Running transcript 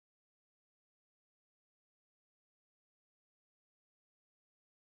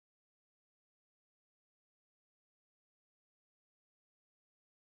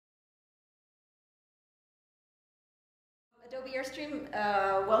Adobeairstream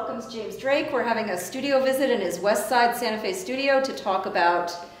welcomes James Drake. We're having a studio visit in his West Side Santa Fe studio to talk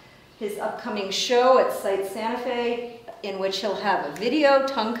about his upcoming show at Site Santa Fe, in which he'll have a video,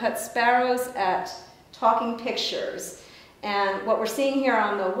 Tongue-Cut Sparrows, at Talking Pictures. And what we're seeing here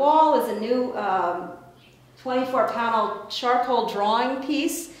on the wall is a new 24-panel charcoal drawing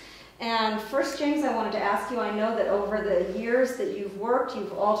piece. And first, James, I wanted to ask you, I know that over the years that you've worked,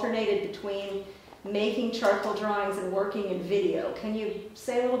 you've alternated between making charcoal drawings and working in video. Can you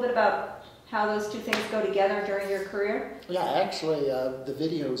say a little bit about how those two things go together during your career? Yeah, actually, the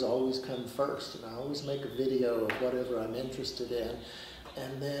videos always come first, and I always make a video of whatever I'm interested in,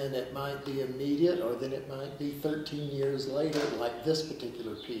 and then it might be immediate, or then it might be 13 years later, like this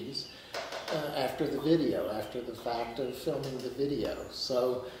particular piece, after the video, after the fact of filming the video.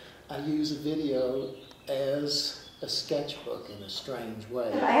 So I use a video as a sketchbook in a strange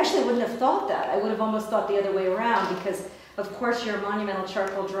way. I actually wouldn't have thought that. I would have almost thought the other way around, because of course your monumental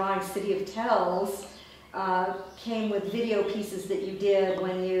charcoal drawing, City of Tells, came with video pieces that you did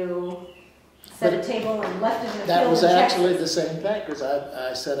when you set a table and left it in the field. That was actually the same thing, because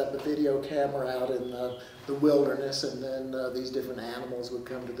I set up a video camera out in the wilderness, and then these different animals would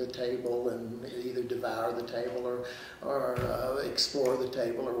come to the table and either devour the table or explore the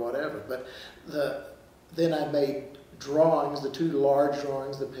table or whatever. But then I made drawings, the two large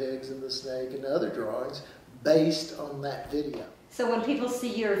drawings, the pigs and the snake, and other drawings based on that video. So when people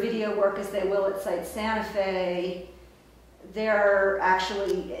see your video work, as they will at Site Santa Fe, they're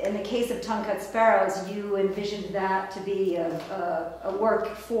actually, in the case of Tongue-Cut Sparrows, you envisioned that to be a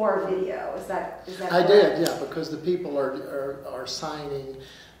work for video. Is that correct? I did, yeah, because the people are signing,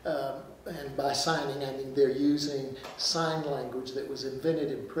 and by signing I mean they're using sign language that was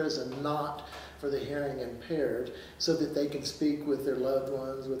invented in prison, not for the hearing impaired, so that they can speak with their loved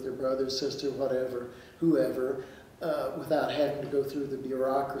ones, with their brother, sister, whatever, whoever, without having to go through the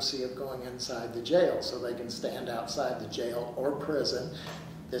bureaucracy of going inside the jail. So they can stand outside the jail or prison.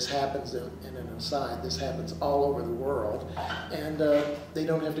 This happens in an aside, this happens all over the world, and they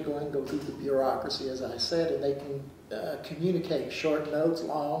don't have to go and go through the bureaucracy, as I said, and they can communicate short notes,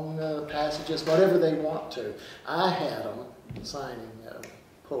 long passages, whatever they want to. I had them signing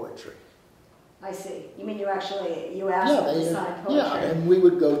poetry. I see. You mean you asked them to sign poetry? Yeah, and we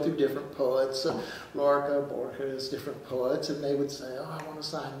would go through different poets, Lorca, Borges, different poets, and they would say, oh, I want to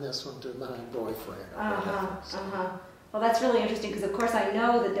sign this one to my boyfriend. Well, that's really interesting, because of course I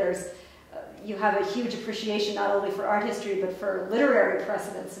know that you have a huge appreciation not only for art history, but for literary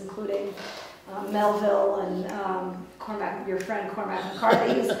precedents, including Melville and your friend Cormac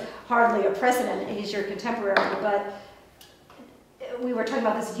McCarthy. He's hardly a precedent, he's your contemporary, but we were talking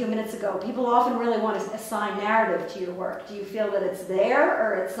about this a few minutes ago. People often really want to assign narrative to your work. Do you feel that it's there,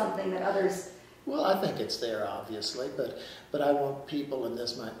 or it's something that others... Well, I think it's there, obviously, but I want people, and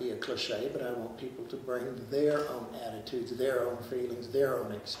this might be a cliche, but I want people to bring their own attitudes, their own feelings, their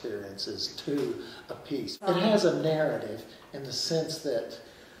own experiences to a piece. It has a narrative in the sense that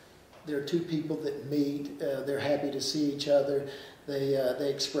there are two people that meet, they're happy to see each other, they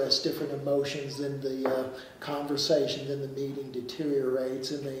express different emotions, then the conversation, then the meeting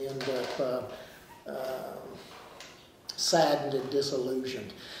deteriorates, and they end up saddened and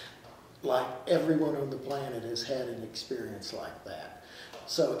disillusioned. Like everyone on the planet has had an experience like that.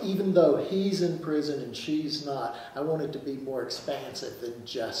 So even though he's in prison and she's not, I want it to be more expansive than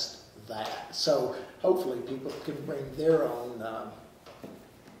just that. So hopefully people can bring their own...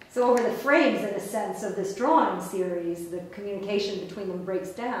 So over the frames, in a sense, of this drawing series, the communication between them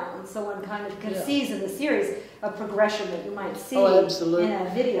breaks down. So one kind of conceives in the series a progression that you might see in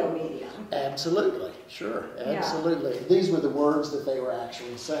a video medium. Absolutely, sure, absolutely. Yeah. These were the words that they were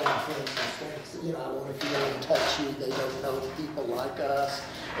actually saying. For instance, you know, I want to feel and touch you. They don't know people like us.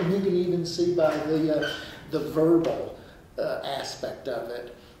 And you can even see by the verbal aspect of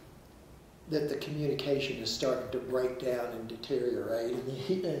it that the communication is starting to break down and deteriorate,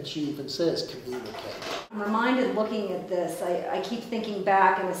 and she even says communicate. I'm reminded, looking at this, I keep thinking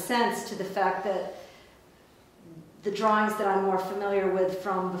back in a sense to the fact that the drawings that I'm more familiar with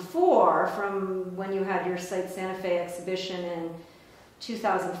from before, from when you had your Site Santa Fe exhibition in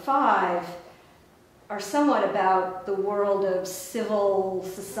 2005, are somewhat about the world of civil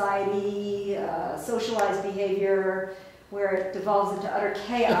society, socialized behavior, where it devolves into utter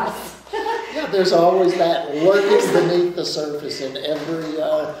chaos. Yeah, there's always that lurking beneath the surface in every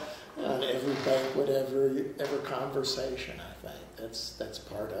banquet, every conversation, I think. That's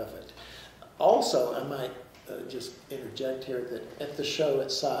part of it. Also, I might just interject here that at the show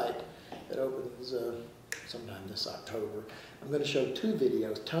at Site, that opens sometime this October, I'm going to show two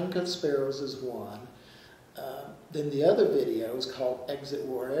videos. Tongue-Cut Sparrows is one, Then the other video is called Exit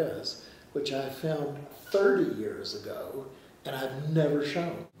Juarez, which I filmed 30 years ago, and I've never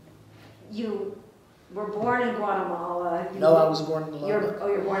shown. You were born in Guatemala. No, I was born in Lubbock. Oh,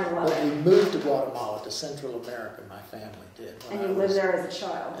 you're born in Lubbock. But we moved to Guatemala, to Central America, my family did. And you lived there as a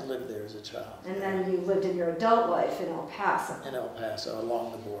child. I lived there as a child. And then you lived in your adult life in El Paso. In El Paso,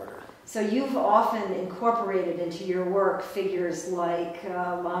 along the border. So you've often incorporated into your work figures like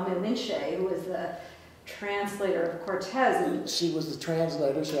La Malinche, who was the translator of Cortez. And she was the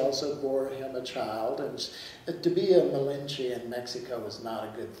translator. She also bore him a child. And to be a Malinche in Mexico is not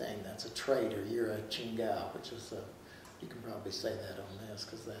a good thing. That's a traitor. You're a chingao, which is you can probably say that on this,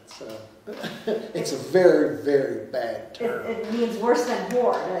 because that's it's a very, very bad term. It means worse than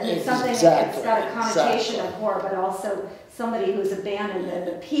whore. It's something Exactly, that's got a connotation exactly. of whore, but also somebody who's abandoned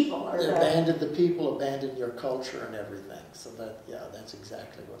the people. Or Abandoned the people, abandoned your culture and everything. So that's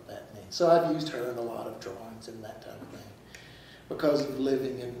exactly what that means. So I've used her in a lot of drawings and that type of thing. Because of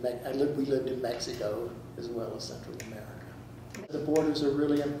living in, we lived in Mexico as well as Central America. The borders are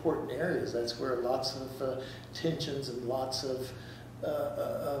really important areas. That's where lots of tensions and lots of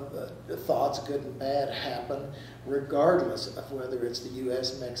thoughts, good and bad, happen, regardless of whether it's the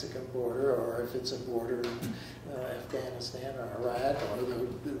U.S.-Mexican border or if it's a border in Afghanistan or Iraq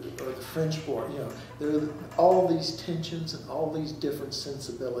or the French border. You know, all these tensions and all these different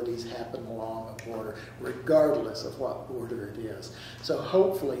sensibilities happen along a border, regardless of what border it is. So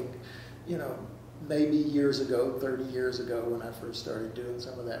hopefully, you know, maybe years ago, 30 years ago, when I first started doing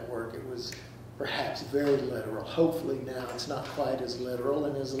some of that work, it was perhaps very literal. Hopefully now it's not quite as literal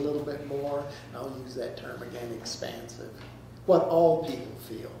and is a little bit more, and I'll use that term again, expansive. What all people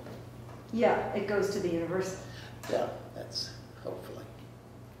feel. Yeah, it goes to the universal. Yeah, that's hopefully.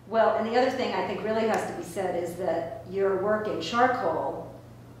 Well, and the other thing I think really has to be said is that your work in charcoal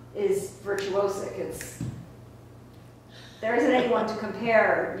is virtuosic. There isn't anyone to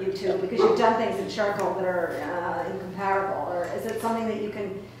compare you to because you've done things in charcoal that are incomparable. Or is it something that you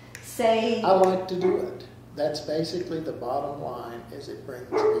can say? I like to do it. That's basically the bottom line, is it brings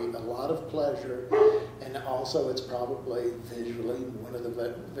me a lot of pleasure, and also it's probably visually one of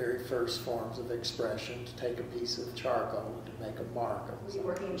the very first forms of expression, to take a piece of charcoal and to make a mark. Were you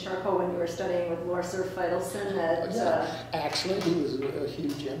working in charcoal when you were studying with Lorser Feidelson? Actually, he was a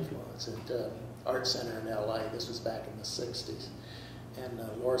huge influence at Art Center in LA. This was back in the 60s. And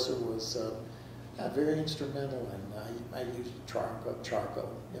Lorser was very instrumental, and I used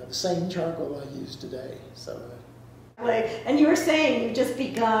charcoal. You know, the same charcoal I use today. So. And you were saying you've just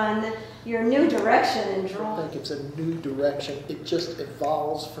begun your new direction in drawing. I think it's a new direction. It just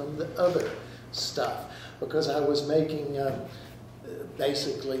evolves from the other stuff, because I was making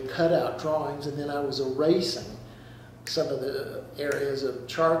basically cutout drawings, and then I was erasing some of the areas of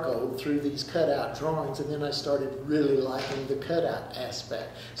charcoal through these cutout drawings, and then I started really liking the cutout aspect.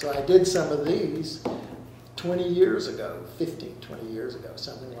 So I did some of these 20 years ago, 15, 20 years ago,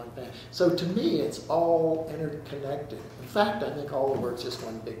 something like that. So to me, it's all interconnected. In fact, I think all the work's just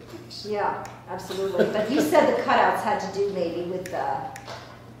one big piece. Yeah, absolutely. But you said the cutouts had to do maybe with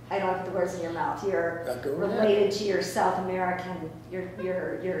I don't have the words in your mouth. You're related to your South American,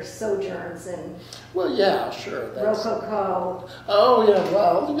 your sojourns and. Well, yeah, sure. Rococo. Oh yeah,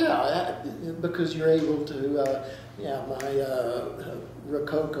 well, yeah, because you're able to, my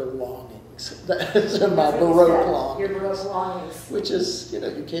Rococo longings, my Baroque longings. Your Baroque longings. Which is,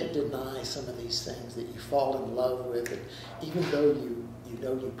 you can't deny some of these things that you fall in love with, and even though you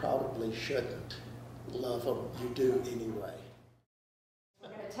know you probably shouldn't love them, you do anyway.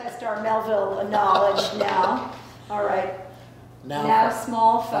 Test our Melville knowledge now. All right. Now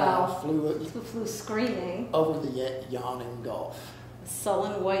small fowl flew screaming over the yawning gulf. The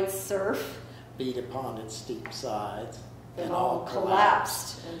sullen white surf beat upon its steep sides, and all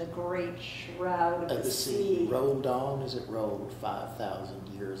collapsed in the great shroud of the sea. Rolled on as it rolled 5,000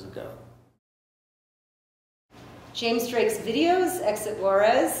 years ago. James Drake's videos, Exit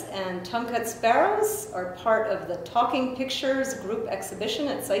Juarez and Tongue-Cut Sparrows, are part of the Talking Pictures group exhibition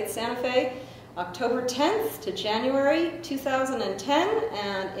at Site Santa Fe, October 10th to January 2010.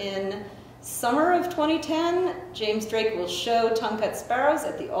 And in summer of 2010, James Drake will show Tongue-Cut Sparrows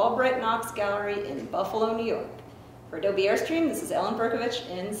at the Albright Knox Gallery in Buffalo, New York. For Adobe Airstream, this is Ellen Berkovich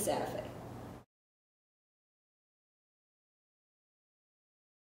in Santa Fe.